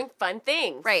like, we're doing fun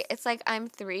things. Right. It's like I'm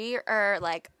 3 or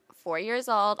like 4 years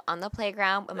old on the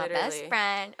playground with my best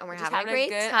friend, and we're just having a great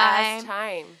good time. ass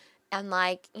time. And,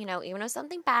 like, you know, even if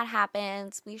something bad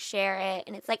happens, we share it.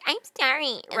 And it's like, I'm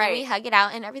sorry. And then we hug it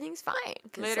out and everything's fine.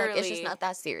 Because, like, it's just not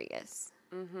that serious.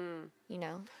 You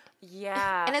know?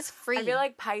 Yeah. And it's free. I feel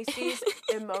like Pisces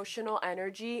emotional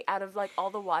energy, out of, like, all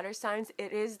the water signs,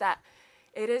 it is that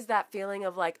feeling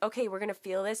of, like, okay, we're going to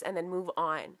feel this and then move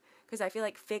on. Because I feel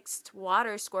like fixed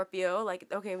water Scorpio, like,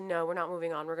 okay, no, we're not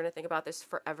moving on. We're going to think about this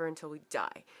forever until we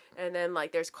die. And then,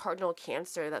 like, there's cardinal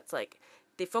Cancer that's, like,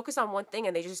 they focus on one thing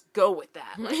and they just go with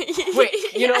that, like, quick,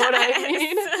 you know what I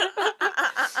mean?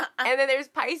 And then there's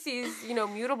Pisces, you know,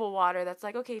 mutable water that's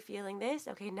like, okay, feeling this,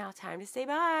 okay, now time to say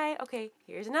bye. Okay,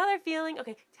 here's another feeling,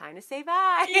 okay, time to say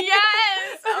bye.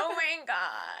 Yes! Oh my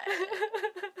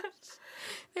god.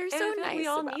 They're so nice. We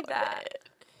all need that.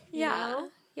 Yeah. You know?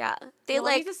 Yeah. They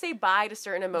like need to say bye to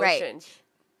certain emotions.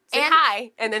 Say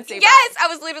hi, and then say bye. Yes, I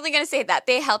was literally going to say that.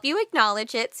 They help you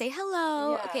acknowledge it. Say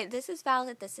hello. Yeah. Okay, this is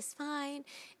valid. This is fine.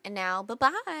 And now,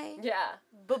 bye-bye. Yeah.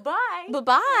 Bye-bye.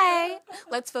 Bye-bye.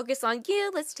 Let's focus on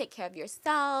you. Let's take care of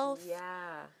yourself.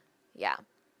 Yeah. Yeah.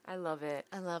 I love it.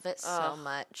 I love it so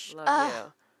much. Love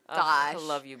you. Gosh. I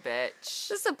love you, bitch.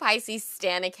 Just a Pisces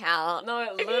stan account. No,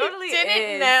 it literally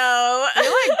Didn't is. know.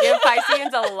 I like give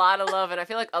Pisceans a lot of love, and I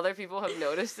feel like other people have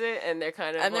noticed it, and they're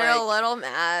kind of And they're a little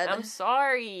mad. I'm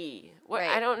sorry. What?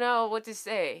 Right. I don't know what to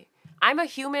say. I'm a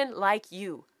human like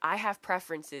you. I have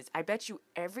preferences. I bet you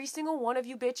every single one of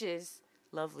you bitches,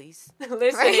 lovelies,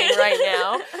 listening right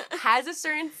now, has a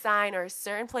certain sign or a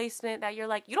certain placement that you're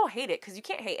like, you don't hate it, because you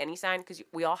can't hate any sign, because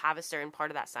we all have a certain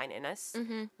part of that sign in us,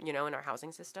 you know, in our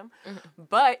housing system.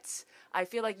 But I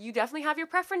feel like you definitely have your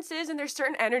preferences, and there's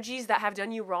certain energies that have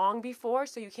done you wrong before,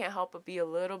 so you can't help but be a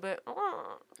little bit, you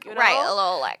know? Right, a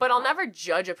little like. But I'll never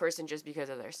judge a person just because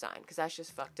of their sign, because that's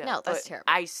just fucked up. No, that's but terrible.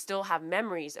 I still have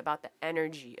memories about the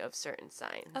energy of certain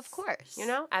signs. Of course. You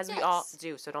know? As we all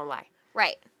do, so don't lie.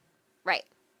 Right. Right.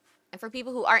 And for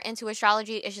people who aren't into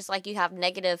astrology, it's just like you have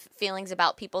negative feelings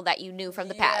about people that you knew from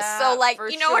the past. So, like,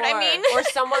 you know what I mean? Or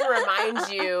someone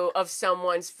reminds you of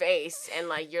someone's face, and,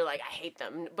 like, you're like, I hate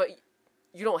them. But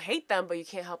you don't hate them, but you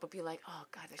can't help but be like, oh,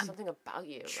 God, there's something about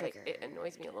you. triggered. Like, it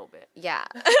annoys me a little bit. Yeah.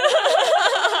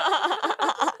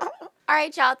 All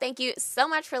right, y'all. Thank you so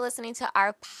much for listening to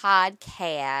our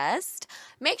podcast.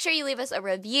 Make sure you leave us a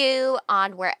review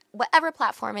on whatever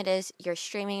platform it is you're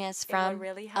streaming us from. It would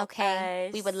really help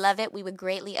us. We would love it. We would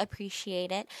greatly appreciate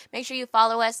it. Make sure you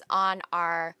follow us on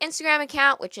our Instagram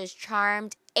account, which is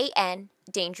Charmed AN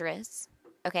Dangerous.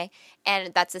 Okay,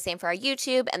 and that's the same for our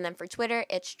YouTube, and then for Twitter,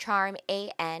 it's Charm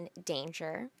AN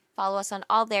Danger. Follow us on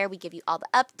all there. We give you all the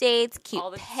updates, cute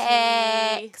All the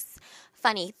pics,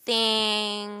 funny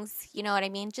things. You know what I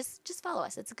mean? Just follow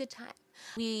us. It's a good time.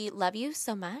 We love you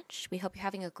so much. We hope you're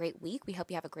having a great week. We hope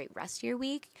you have a great rest of your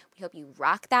week. We hope you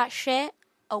rock that shit.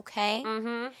 Okay.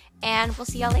 And we'll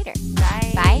see y'all later.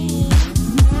 Bye.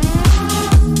 Bye.